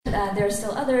there are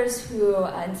still others who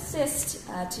insist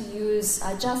to use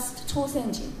just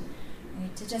Chosenjin,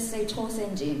 right? To just say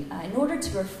Chosenjin in order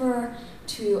to refer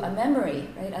to a memory,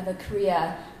 right, of a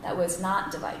Korea that was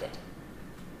not divided.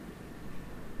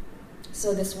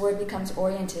 So this word becomes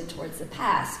oriented towards the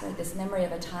past, right? This memory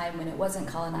of a time when it wasn't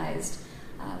colonized,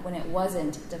 when it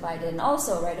wasn't divided, and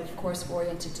also, right, of course,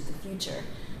 oriented to the future.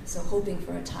 So hoping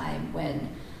for a time when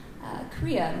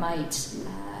Korea might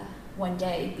one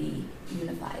day be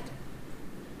unified.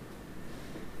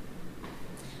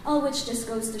 All which just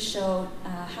goes to show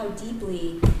how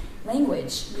deeply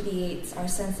language mediates our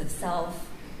sense of self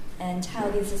and how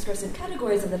these discursive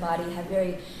categories of the body have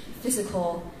very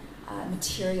physical,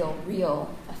 material, real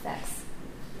effects.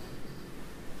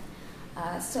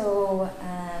 So,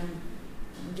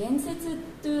 言説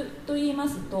と言いま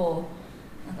すと、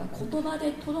なんか言葉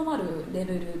でとどまるレ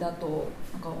ベルだと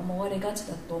なんか思われがち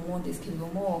だと思うんですけれど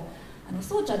も、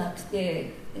そうじゃなく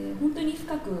て、本当に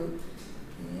深く、な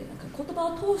んか言葉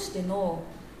を通しての、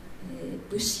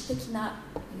物質的な、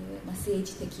政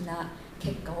治的な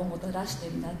結果をもたらしてい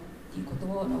るんだということ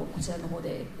をこちらの方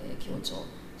で、強調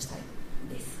したい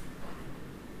です。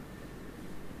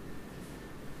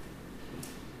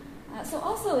So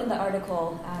also in the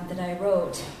article that I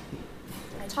wrote,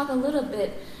 I talk a little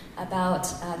bit about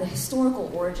the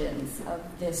historical origins of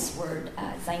this word,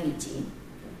 zainichi.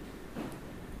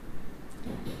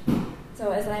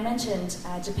 So as I mentioned,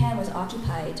 Japan was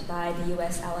occupied by the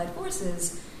U.S. Allied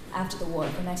forces after the war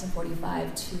from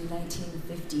 1945 to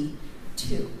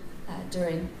 1952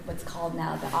 during what's called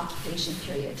now the occupation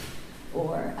period,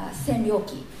 or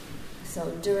senryoki. So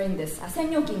during this 占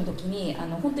領期の時に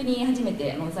本当に初め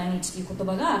て在日という言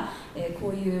葉が、こ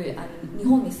ういう日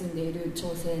本に住んでいる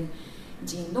朝鮮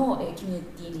人の、コミュニ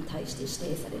ティに対して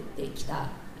指定されてきた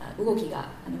動きが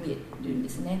見えるんで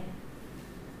すね。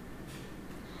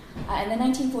In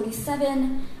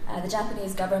 1947, the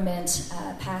Japanese government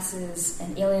passes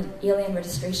an alien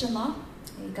registration law,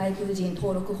 外国人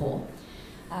登録法,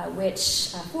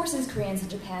 which forces Koreans in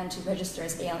Japan to register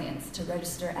as aliens, to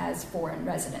register as foreign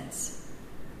residents.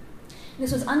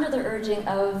 This was under the urging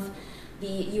of the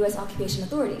U.S. occupation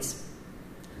authorities,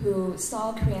 who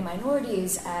saw Korean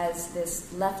minorities as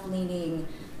this left-leaning,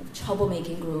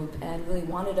 troublemaking group and really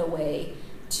wanted a way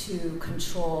to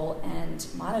control and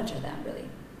monitor them, really.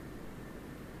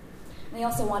 They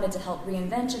also wanted to help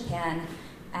reinvent Japan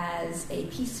as a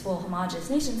peaceful, homogeneous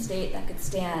nation-state that could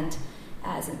stand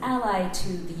as an ally to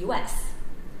the U.S.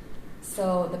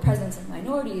 So the presence of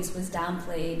minorities was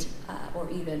downplayed or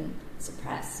even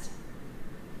suppressed.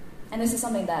 And this is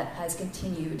something that has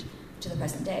continued to the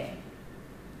present day.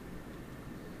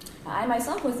 I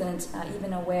myself wasn't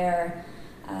even aware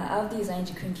of these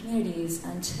Zainichi Korean communities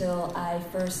until I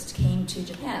first came to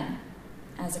Japan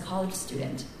as a college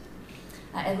student.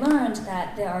 I learned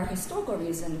that there are historical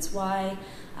reasons why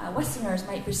Westerners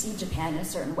might perceive Japan in a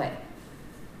certain way.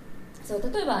 So,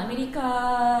 例えばアメリ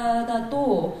カだ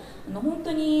と本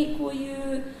当にこうい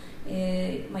う、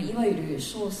いわゆる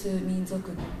少数民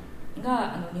族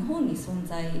が日本に存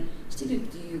在しているっ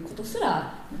ていうことす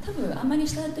ら多分あんまり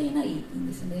知られていないん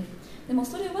ですね。でも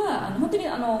それは本当に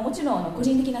もちろん個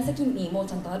人的な責任も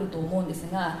ちゃんとあると思うんです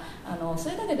が、そ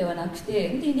れだけではなくて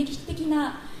本当に歴史的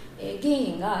な原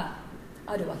因が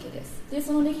あるわけです。で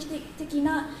その歴史的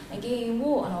な原因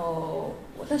を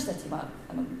私たちは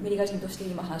アメリカ人として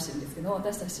今話してるんですけど、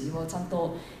私たちをちゃん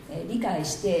と理解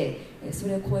してそ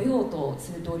れを超えようと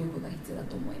する努力が必要だ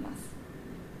と思います。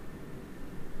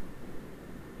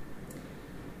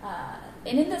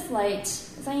And in this light,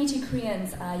 Zainichi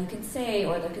Koreans, you can say,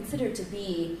 or they're considered to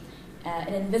be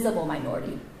an invisible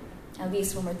minority, at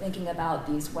least when we're thinking about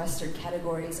these Western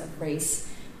categories of race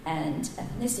and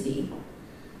ethnicity.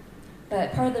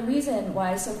 But part of the reason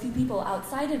why so few people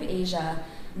outside of Asia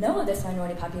know of this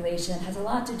minority population has a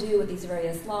lot to do with these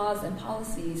various laws and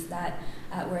policies that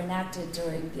were enacted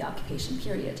during the occupation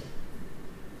period.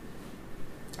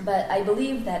 But I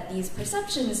believe that these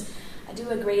perceptions do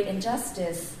a great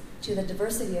injustice to the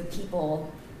diversity of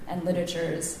people and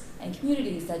literatures and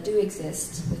communities that do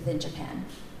exist within Japan.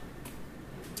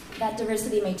 That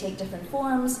diversity may take different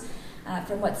forms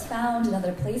from what's found in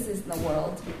other places in the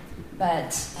world,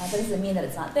 but that doesn't mean that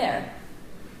it's not there,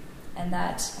 and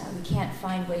that we can't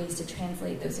find ways to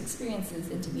translate those experiences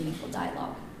into meaningful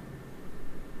dialogue.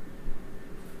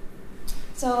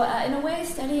 So in a way,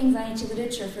 studying Zainichi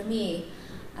literature for me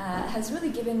has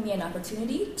really given me an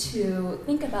opportunity to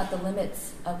think about the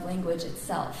limits of language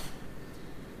itself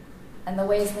and the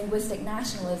ways linguistic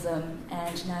nationalism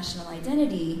and national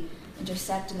identity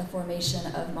intersect in the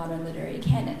formation of modern literary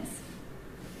canons.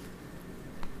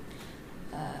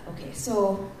 Okay,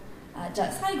 so じゃ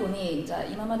あ最後に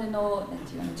今までの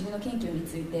自分の研究に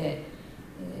ついて、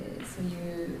そう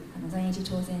いう在日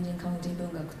朝鮮人韓国人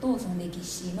文学とその歴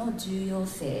史の重要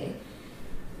性に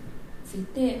つい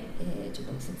て、ちょっ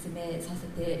と説明させ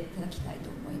ていただきたいと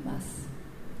思います。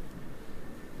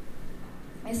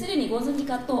すでにご存知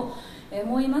かと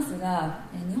思いますが、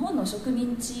日本の植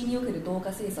民地における同化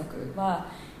政策は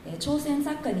朝鮮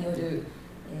作家による、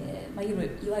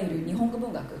いわゆる日本語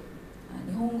文学、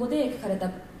日本語で書かれた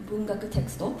文学テク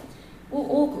スト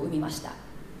を多く生みました。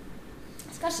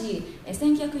しかし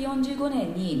1945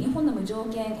年に日本の無条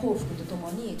件降伏とと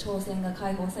もに朝鮮が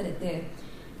解放されて、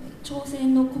朝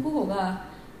鮮の国語が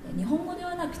日本語で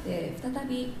はなくて再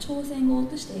び朝鮮語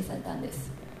として指定されたんで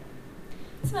す。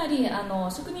つまり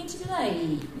植民地時代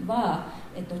は、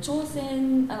朝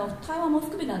鮮台湾も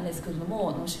含めたんですけれど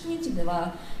も、植民地で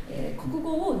は、国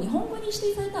語を日本語に指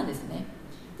定されたんですね。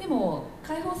でも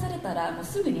解放されたらもう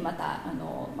すぐにまた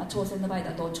朝鮮の場合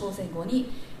だと朝鮮語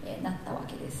に、なったわ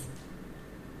けです。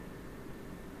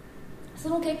そ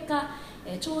の結果、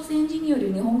朝鮮人によ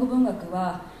る日本語文学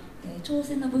は、朝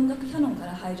鮮の文学キャノンか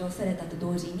ら排除されたと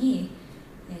同時に、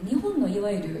日本のい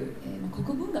わゆる、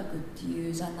国文学ってい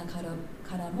うジャンル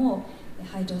からも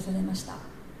排除されました。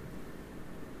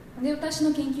で、私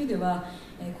の研究では、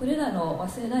これらの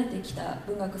忘れられてきた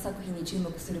文学作品に注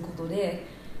目することで、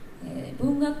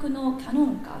文学のキャノ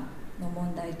ン化の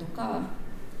問題とか、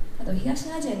あと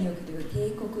東アジアにおける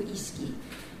帝国意識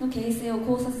の形成を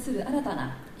考察する新た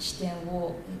な視点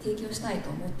を提供したいと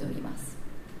思っております。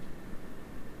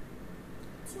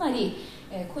つまり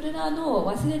これらの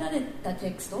忘れられた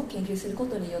テクストを研究するこ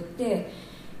とによって、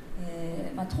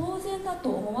当然だと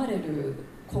思われる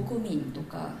国民と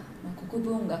か、国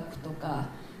文学とか、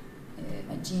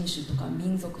人種とか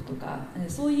民族とか、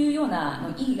そういうよう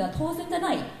な意義が当然じゃ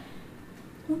ない、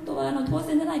本当は当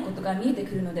然でないことが見えて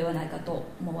くるのではないかと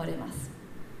思われます。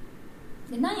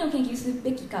で、何を研究する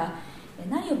べきか、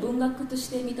何を文学とし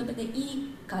て認めてい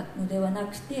いかのではな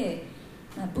くて、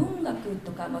文学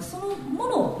とか、そのも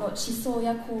のの思想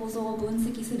や構造を分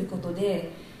析すること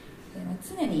で、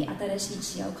常に新しい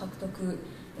視野を獲得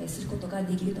することが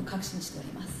できると確信してお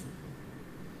ります。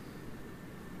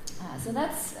So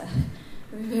that's a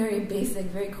very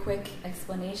basic, very quick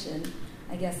explanation,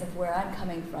 I guess, of where I'm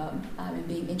coming from and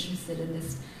being interested in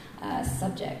this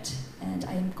subject. And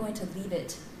I'm going to leave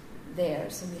it there,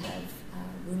 so we have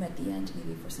room at the end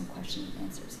maybe for some questions and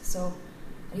answers. So,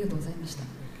 ありがとうございました。